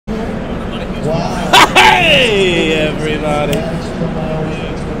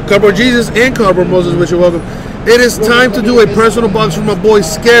everybody. Cardboard Jesus and Cardboard Moses, which you're welcome. It is time to do a personal box for my boy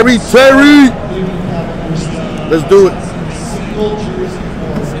Scary Terry. Let's do it.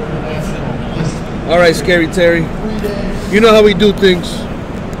 All right, Scary Terry. You know how we do things.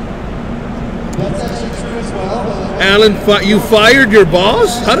 Alan, you fired your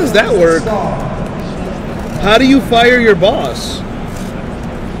boss? How does that work? How do you fire your boss?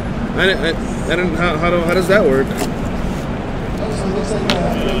 I don't. How does that work?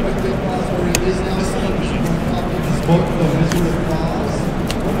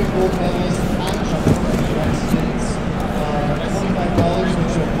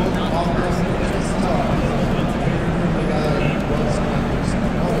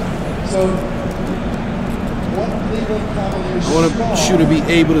 I want you to be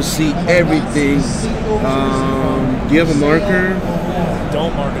able to see everything. Do you have a marker?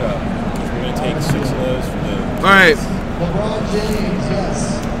 Don't mark it up. We're going to take 6 of those for the... All right.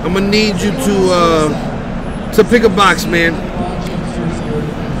 I'm going to need you to pick a box, man.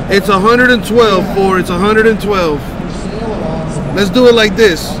 It's 112 for it's 112. Let's do it like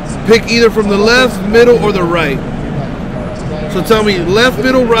this. Pick either from the left, middle, or the right. So tell me, left,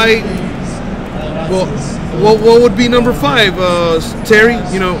 middle, right. Well, what would be number 5, Terry?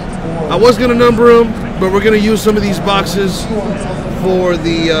 You know, I was gonna number them, but we're gonna use some of these boxes for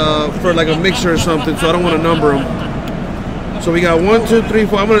the for like a mixer or something. So I don't want to number them. So we got 1, 2, 3,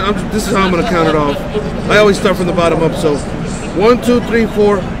 4. This is how I'm gonna count it off. I always start from the bottom up. So 1, 2, 3,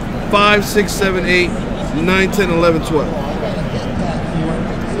 4, 5, 6, 7, 8, 9, 10, 11, 12.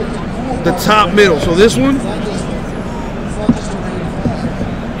 The top middle. So this one.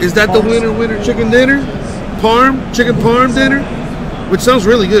 Is that the winner chicken dinner? Chicken parm dinner? Which sounds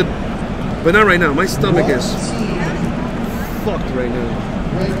really good. But not right now. My stomach is fucked right now.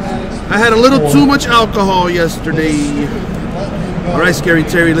 I had a little too much alcohol yesterday. Alright, Scary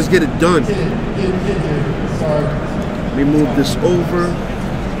Terry, let's get it done. Let me move this over.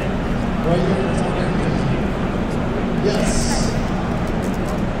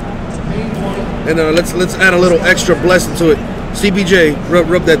 And let's add a little extra blessing to it. CBJ,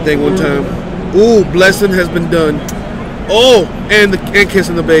 rub that thing one time. Ooh, blessing has been done. Oh, and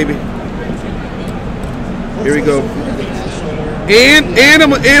kissing the baby. Here we go. And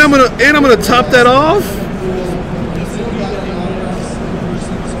I'm gonna top that off.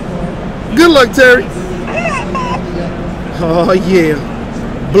 Good luck, Terry. Oh yeah,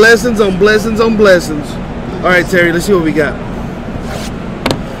 blessings on blessings on blessings. All right, Terry, let's see what we got.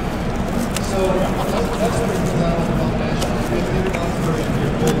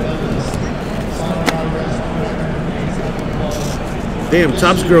 Damn,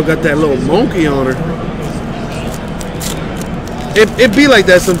 Topps girl got that little monkey on her. It be like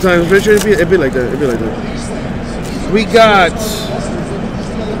that sometimes, Richard. It be like that. It be like that. We got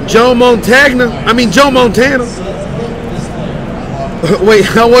Joe Montana. Wait,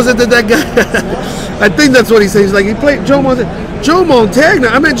 how was it that guy? I think that's what he says. He's like, he played Joe Montana. Joe Montana.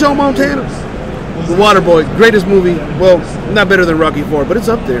 I meant Joe Montana. The Waterboy, greatest movie. Well, not better than Rocky IV, but it's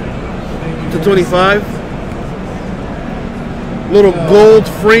up there. To 25. Little gold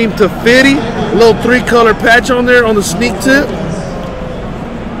frame to 50. Little 3-color patch on there on the sneak tip.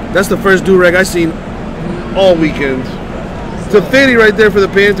 That's the first do-rag I seen all weekend. To 50 right there for the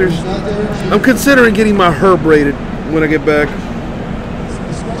Panthers. I'm considering getting my hair braided when I get back.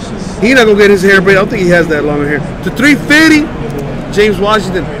 He not gonna get his hair braided. I don't think he has that long hair. To 350, James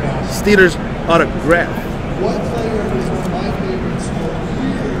Washington, Steelers autograph.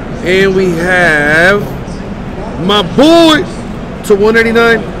 And we have my boy to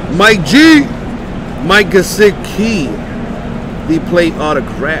 189, Mike G, Mike Gesicki, the plate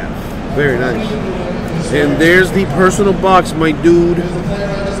autograph. Very nice. And there's the personal box, my dude.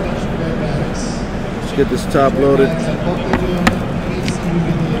 Let's get this top loaded.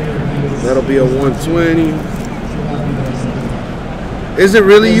 That'll be a 120. Is it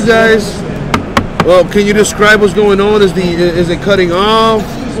really, you guys? Well, can you describe what's going on? Is it cutting off?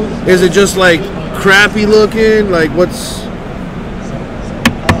 Is it just like crappy looking? Like what's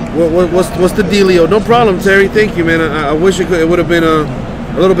the dealio? No problem, Terry. Thank you, man. I wish it would have been a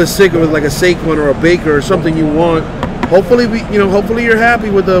little bit sicker with like a Saquon or a Baker or something you want. Hopefully, hopefully you're happy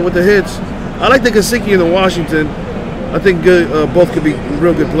with the hits. I like the Gesicki and the Washington. I think both could be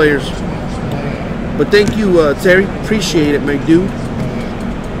real good players. But thank you, Terry. Appreciate it, my dude.